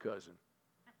third cousin.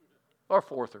 or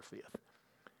fourth or fifth.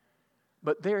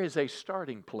 But there is a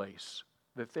starting place,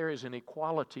 that there is an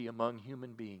equality among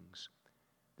human beings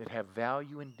that have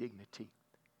value and dignity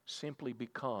simply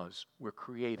because we're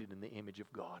created in the image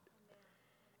of God.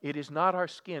 It is not our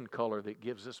skin color that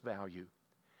gives us value.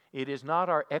 It is not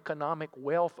our economic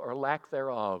wealth or lack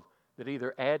thereof that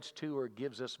either adds to or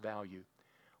gives us value.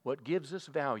 What gives us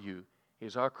value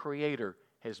is our Creator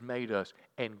has made us,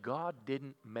 and God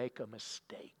didn't make a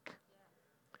mistake.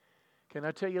 Can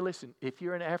I tell you, listen, if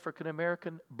you're an African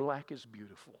American, black is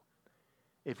beautiful.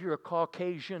 If you're a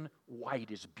Caucasian,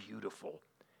 white is beautiful.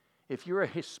 If you're a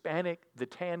Hispanic, the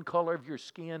tan color of your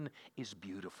skin is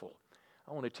beautiful.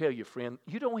 I want to tell you, friend,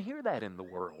 you don't hear that in the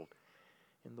world.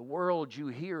 In the world, you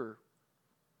hear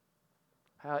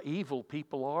how evil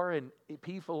people are, and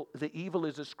the evil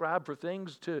is ascribed for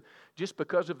things to just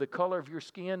because of the color of your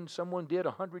skin someone did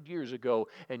 100 years ago,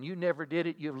 and you never did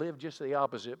it. You've lived just the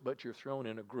opposite, but you're thrown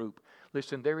in a group.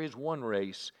 Listen, there is one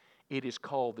race. It is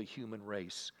called the human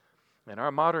race. And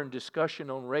our modern discussion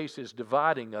on race is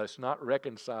dividing us, not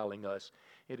reconciling us.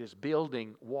 It is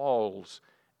building walls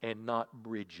and not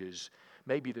bridges.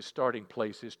 Maybe the starting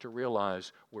place is to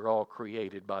realize we're all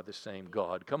created by the same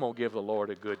God. Come on, give the Lord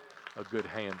a good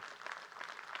hand.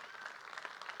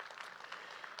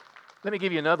 Let me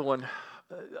give you another one.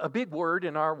 A big word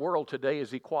in our world today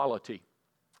is equality.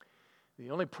 The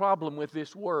only problem with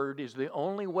this word is the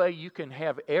only way you can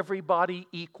have everybody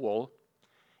equal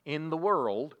in the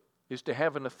world is to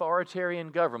have an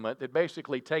authoritarian government that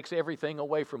basically takes everything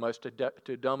away from us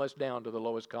to dumb us down to the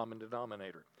lowest common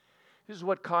denominator. This is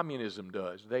what communism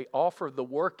does. They offer the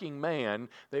working man,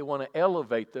 they want to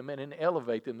elevate them, and in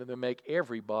elevate them, they make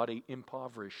everybody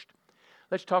impoverished.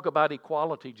 Let's talk about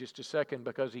equality just a second,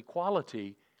 because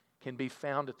equality can be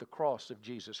found at the cross of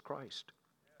Jesus Christ.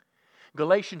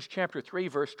 Galatians chapter 3,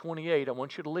 verse 28, I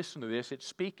want you to listen to this. It's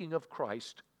speaking of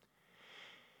Christ.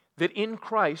 That in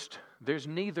Christ, there's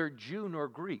neither Jew nor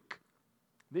Greek.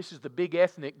 This is the big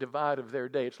ethnic divide of their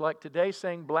day. It's like today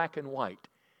saying black and white.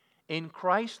 In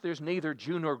Christ, there's neither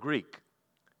Jew nor Greek,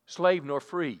 slave nor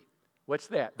free. What's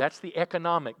that? That's the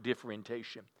economic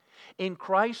differentiation. In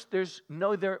Christ, there's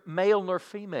neither male nor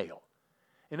female.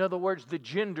 In other words, the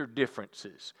gender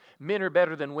differences. Men are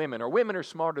better than women, or women are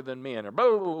smarter than men, or blah,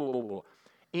 blah, blah, blah.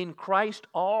 In Christ,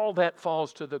 all that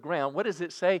falls to the ground. What does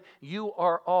it say? You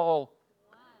are all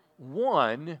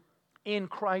one in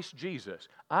Christ Jesus.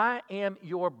 I am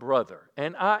your brother,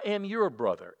 and I am your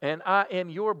brother, and I am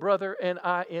your brother, and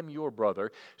I am your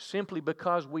brother, simply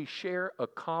because we share a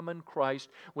common Christ.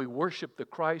 We worship the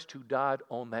Christ who died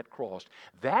on that cross.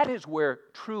 That is where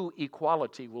true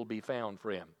equality will be found,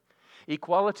 friend.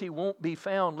 Equality won't be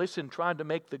found, listen, trying to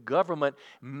make the government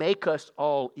make us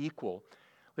all equal.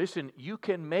 Listen, you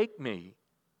can make me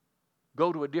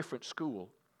go to a different school.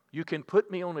 You can put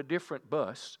me on a different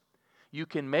bus. You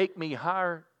can make me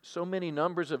hire so many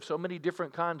numbers of so many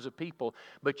different kinds of people,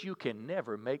 but you can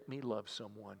never make me love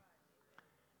someone.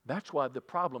 That's why the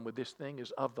problem with this thing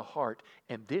is of the heart,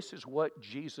 and this is what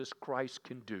Jesus Christ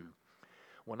can do.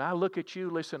 When I look at you,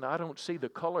 listen, I don't see the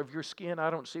color of your skin. I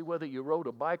don't see whether you rode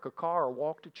a bike or car or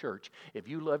walked to church. If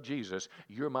you love Jesus,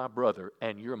 you're my brother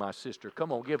and you're my sister.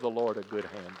 Come on, give the Lord a good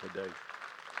hand today.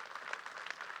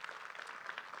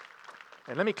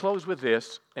 And let me close with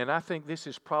this, and I think this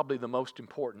is probably the most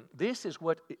important. This is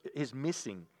what is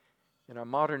missing in our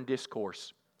modern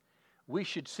discourse. We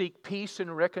should seek peace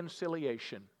and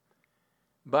reconciliation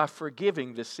by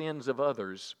forgiving the sins of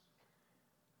others,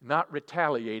 not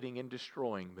retaliating and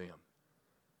destroying them.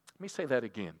 Let me say that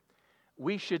again.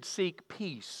 We should seek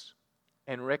peace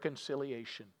and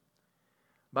reconciliation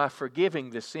by forgiving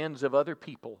the sins of other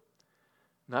people,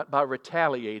 not by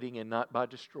retaliating and not by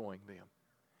destroying them.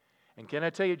 And can I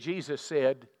tell you, Jesus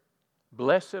said,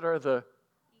 blessed are the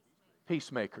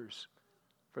peacemakers,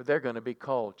 for they're going to be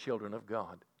called children of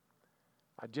God.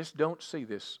 I just don't see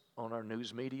this on our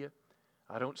news media.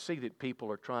 I don't see that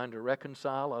people are trying to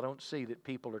reconcile. I don't see that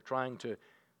people are trying to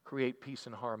create peace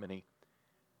and harmony.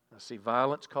 I see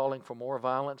violence calling for more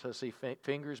violence. I see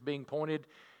fingers being pointed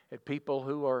at people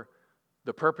who are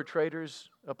the perpetrators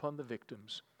upon the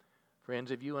victims.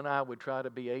 Friends, if you and I would try to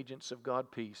be agents of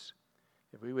God peace,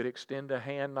 if we would extend a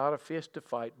hand, not a fist to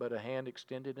fight, but a hand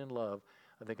extended in love,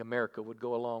 I think America would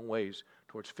go a long ways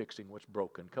towards fixing what's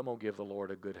broken. Come on, give the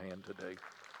Lord a good hand today.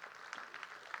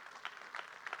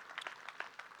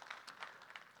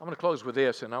 I'm going to close with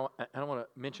this, and I want to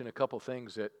mention a couple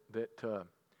things that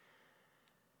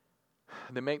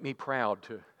make me proud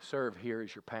to serve here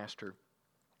as your pastor.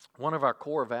 One of our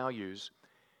core values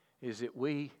is that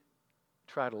we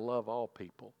try to love all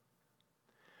people.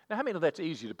 Now, how many know that's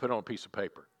easy to put on a piece of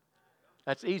paper?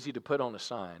 That's easy to put on a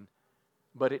sign,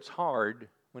 but it's hard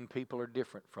when people are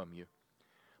different from you.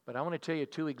 But I want to tell you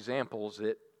 2 examples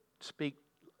that speak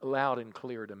loud and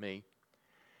clear to me.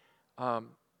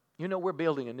 We're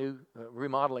building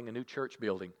remodeling a new church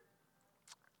building.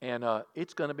 And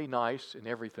it's going to be nice and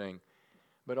everything.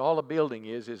 But all the building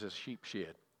is a sheep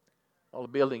shed. All the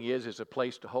building is a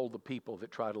place to hold the people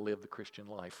that try to live the Christian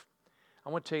life. I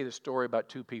want to tell you the story about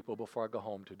 2 people before I go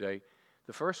home today.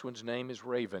 The first one's name is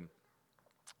Raven.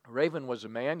 Raven was a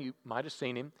man, you might have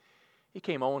seen him. He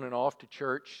came on and off to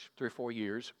church 3 or 4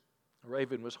 years.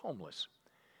 Raven was homeless.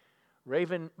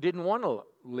 Raven didn't want to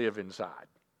live inside.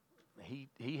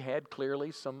 He had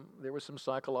clearly there were some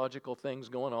psychological things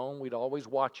going on. We'd always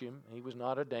watch him. He was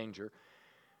not a danger.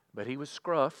 But he was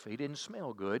scruff. He didn't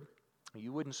smell good.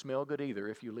 You wouldn't smell good either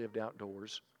if you lived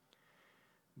outdoors.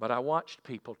 But I watched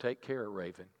people take care of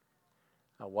Raven.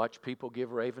 I watched people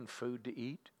give Raven food to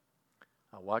eat.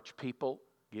 I watched people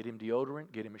get him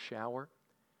deodorant, get him a shower.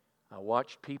 I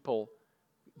watched people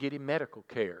get him medical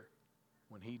care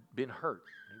when he'd been hurt.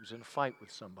 He was in a fight with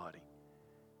somebody.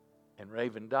 And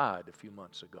Raven died a few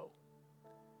months ago.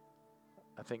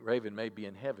 I think Raven may be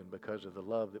in heaven because of the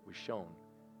love that was shown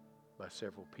by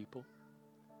several people.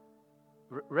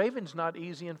 Raven's not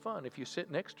easy and fun. If you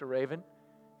sit next to Raven,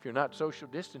 if you're not social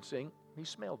distancing, he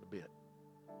smelled a bit.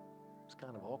 It's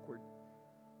kind of awkward.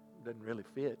 Doesn't really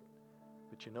fit.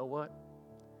 But you know what?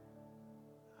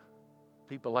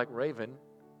 People like Raven,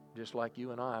 just like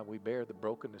you and I, we bear the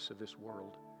brokenness of this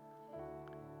world.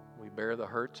 We bear the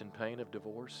hurts and pain of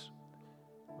divorce.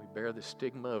 We bear the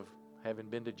stigma of having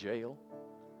been to jail.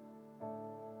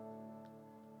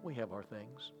 We have our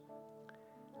things.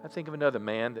 I think of another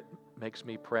man that makes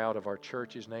me proud of our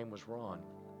church. His name was Ron.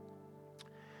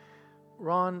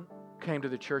 Ron came to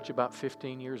the church about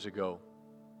 15 years ago.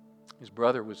 His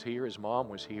brother was here. His mom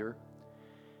was here.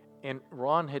 And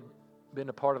Ron had been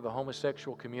a part of the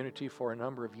homosexual community for a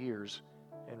number of years.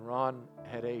 And Ron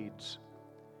had AIDS.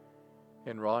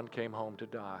 And Ron came home to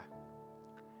die.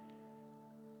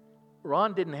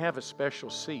 Ron didn't have a special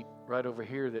seat right over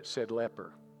here that said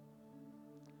leper.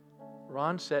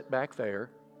 Ron sat back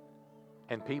there,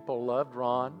 and people loved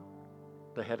Ron.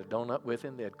 They had a donut with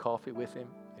him. They had coffee with him.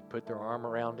 They put their arm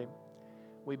around him.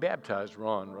 We baptized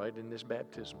Ron right in this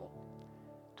baptismal.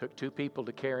 Took 2 people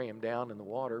to carry him down in the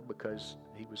water because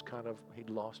he'd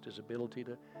lost his ability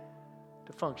to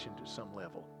function to some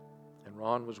level. And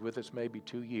Ron was with us maybe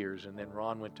 2 years, and then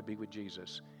Ron went to be with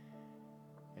Jesus.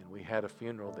 And we had a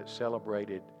funeral that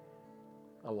celebrated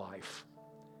a life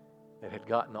that had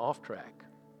gotten off track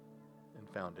and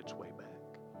found its way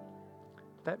back.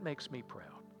 That makes me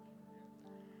proud.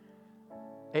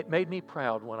 It made me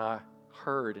proud when I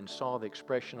heard and saw the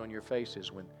expression on your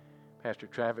faces when Pastor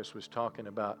Travis was talking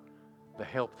about the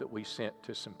help that we sent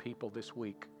to some people this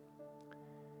week.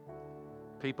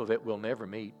 People that we'll never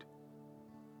meet.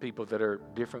 People that are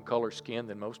different color skin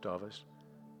than most of us,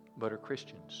 but are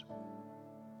Christians.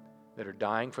 That are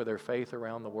dying for their faith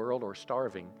around the world or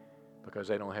starving because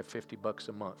they don't have $50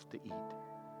 a month to eat.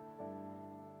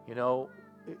 You know,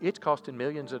 it's costing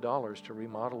millions of dollars to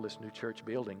remodel this new church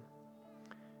building.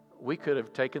 We could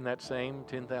have taken that same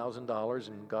 $10,000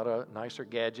 and got a nicer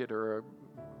gadget or a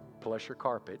plusher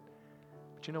carpet.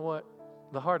 But you know what?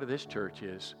 The heart of this church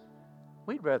is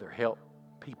we'd rather help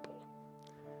people.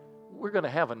 We're going to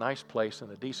have a nice place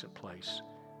and a decent place,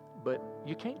 but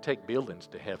you can't take buildings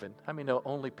to heaven. I mean, no,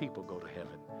 only people go to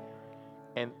heaven.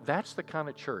 And that's the kind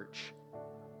of church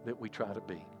that we try to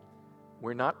be.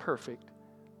 We're not perfect.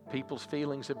 People's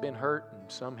feelings have been hurt,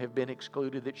 and some have been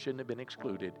excluded that shouldn't have been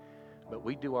excluded. But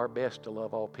we do our best to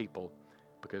love all people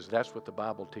because that's what the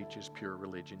Bible teaches pure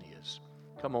religion is.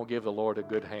 Come on, give the Lord a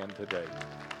good hand today.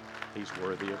 He's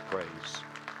worthy of praise.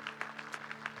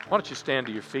 Why don't you stand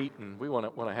to your feet, and we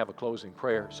want to have a closing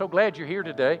prayer. So glad you're here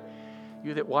today.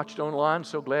 You that watched online,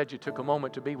 so glad you took a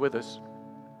moment to be with us.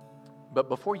 But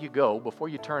before you go, before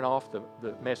you turn off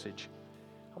the message,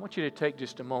 I want you to take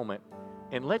just a moment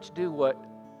and let's do what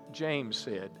James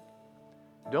said.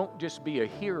 Don't just be a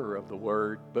hearer of the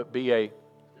word, but be a...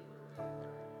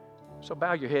 So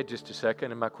bow your head just a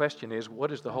second, and my question is, what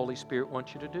does the Holy Spirit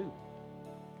want you to do?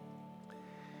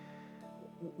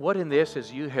 What in this,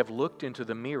 as you have looked into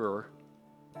the mirror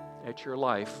at your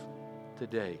life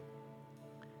today,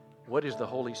 what does the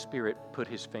Holy Spirit put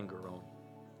His finger on?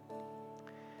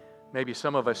 Maybe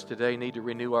some of us today need to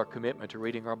renew our commitment to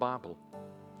reading our Bible.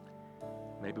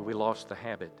 Maybe we lost the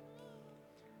habit.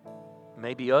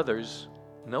 Maybe others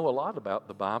know a lot about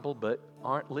the Bible but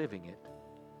aren't living it.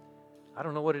 I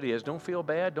don't know what it is. Don't feel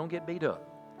bad. Don't get beat up.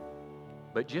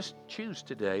 But just choose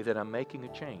today that I'm making a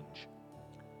change.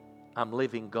 I'm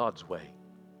living God's way.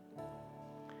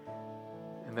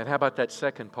 And then how about that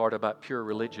second part about pure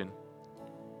religion?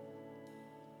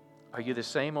 Are you the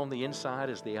same on the inside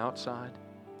as the outside?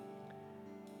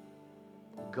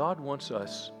 God wants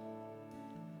us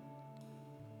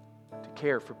to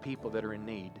care for people that are in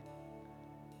need.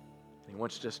 He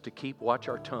wants us to watch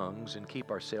our tongues and keep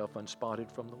ourselves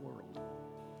unspotted from the world.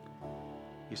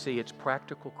 You see, it's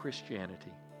practical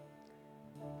Christianity.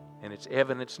 And it's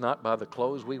evidenced not by the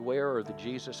clothes we wear or the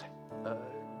Jesus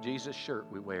shirt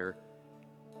we wear.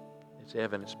 It's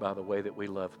evidenced by the way that we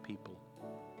love people.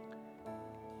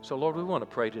 So, Lord, we want to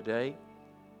pray today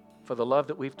for the love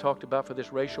that we've talked about for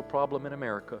this racial problem in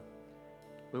America.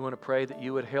 We want to pray that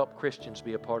you would help Christians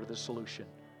be a part of the solution.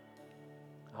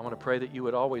 I want to pray that you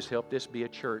would always help this be a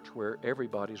church where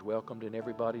everybody's welcomed and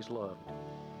everybody's loved.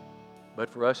 But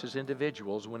for us as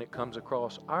individuals, when it comes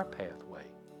across our pathway,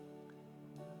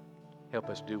 help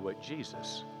us do what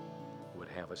Jesus would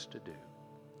have us to do.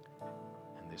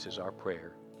 And this is our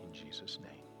prayer in Jesus'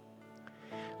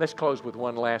 name. Let's close with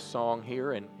one last song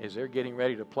here, and as they're getting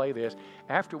ready to play this,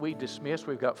 after we dismiss,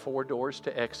 we've got 4 doors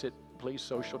to exit. Please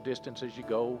social distance as you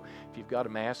go. If you've got a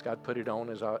mask, I'd put it on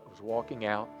as I was walking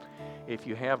out. If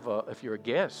you're a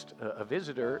guest, a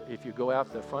visitor, if you go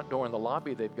out the front door in the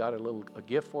lobby, they've got a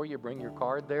gift for you. Bring your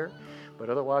card there. But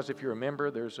otherwise, if you're a member,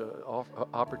 there's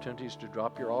opportunities to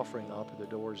drop your offering off at the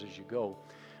doors as you go.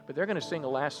 But they're going to sing a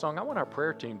last song. I want our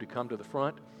prayer team to come to the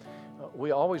front.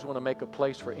 We always want to make a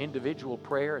place for individual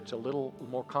prayer. It's a little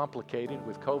more complicated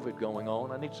with COVID going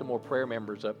on. I need some more prayer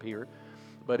members up here.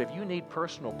 But if you need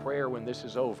personal prayer when this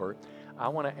is over, I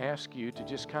want to ask you to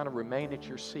just kind of remain at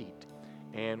your seat.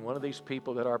 And one of these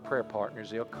people that are prayer partners,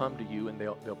 they'll come to you and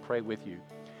they'll pray with you.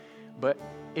 But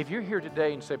if you're here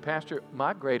today and say, Pastor,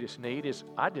 my greatest need is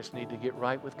I just need to get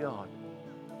right with God.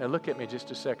 Now look at me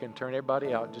just a second. Turn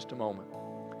everybody out just a moment.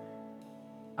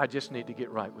 I just need to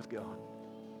get right with God.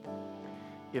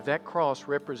 If that cross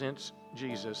represents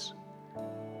Jesus,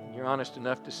 and you're honest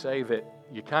enough to say that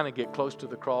you kind of get close to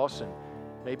the cross and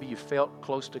maybe you felt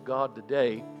close to God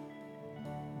today,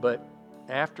 but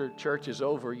after church is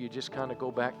over, you just kind of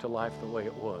go back to life the way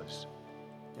it was.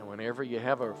 And whenever you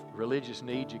have a religious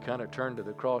need, you kind of turn to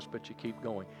the cross, but you keep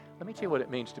going. Let me tell you what it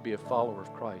means to be a follower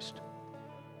of Christ.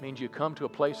 It means you come to a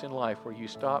place in life where you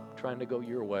stop trying to go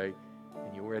your way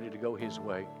and you're ready to go His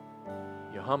way.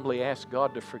 You humbly ask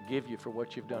God to forgive you for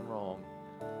what you've done wrong,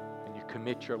 and you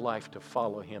commit your life to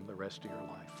follow Him the rest of your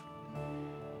life.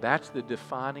 That's the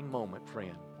defining moment,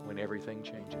 friend, when everything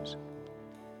changes.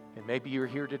 And maybe you're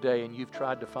here today and you've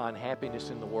tried to find happiness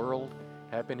in the world,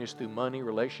 happiness through money,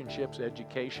 relationships,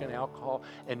 education, alcohol,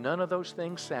 and none of those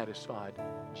things satisfied.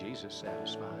 Jesus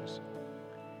satisfies.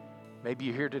 Maybe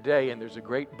you're here today and there's a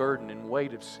great burden and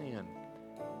weight of sin.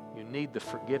 You need the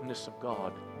forgiveness of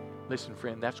God. Listen,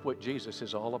 friend, that's what Jesus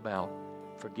is all about,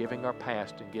 forgiving our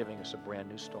past and giving us a brand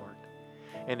new start.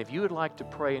 And if you would like to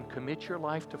pray and commit your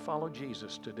life to follow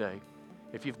Jesus today,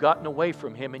 if you've gotten away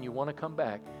from Him and you want to come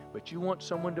back, but you want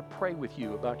someone to pray with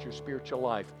you about your spiritual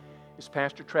life, it's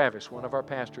Pastor Travis, one of our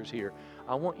pastors here.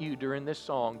 I want you during this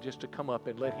song just to come up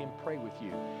and let him pray with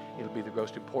you. It'll be the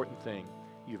most important thing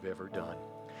you've ever done.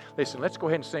 Listen, let's go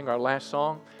ahead and sing our last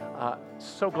song.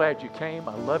 So glad you came.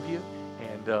 I love you.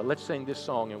 And let's sing this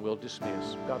song and we'll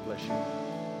dismiss. God bless you.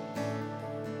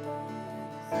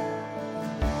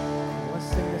 Let's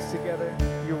sing this together.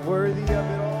 You're worthy of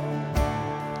it all.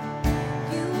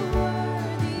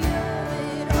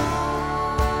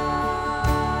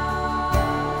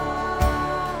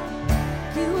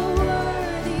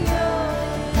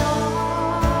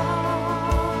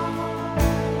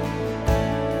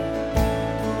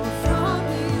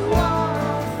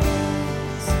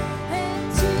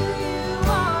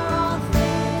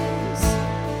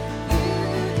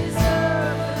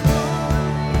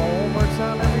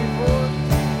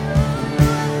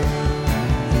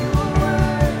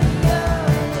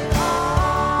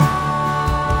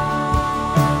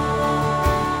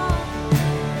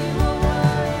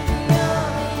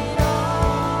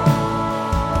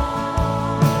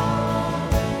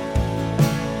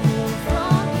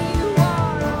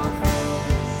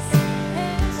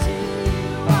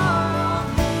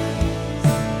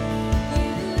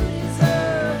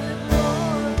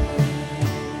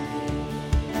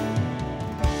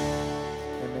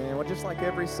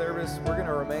 Service, we're going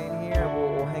to remain here.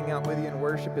 We'll hang out with you and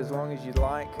worship as long as you'd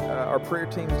like. Our prayer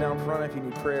team's down front if you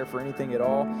need prayer for anything at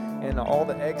all. And all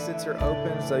the exits are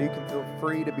open, so you can feel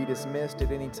free to be dismissed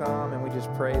at any time. And we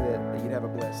just pray that you'd have a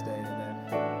blessed day today.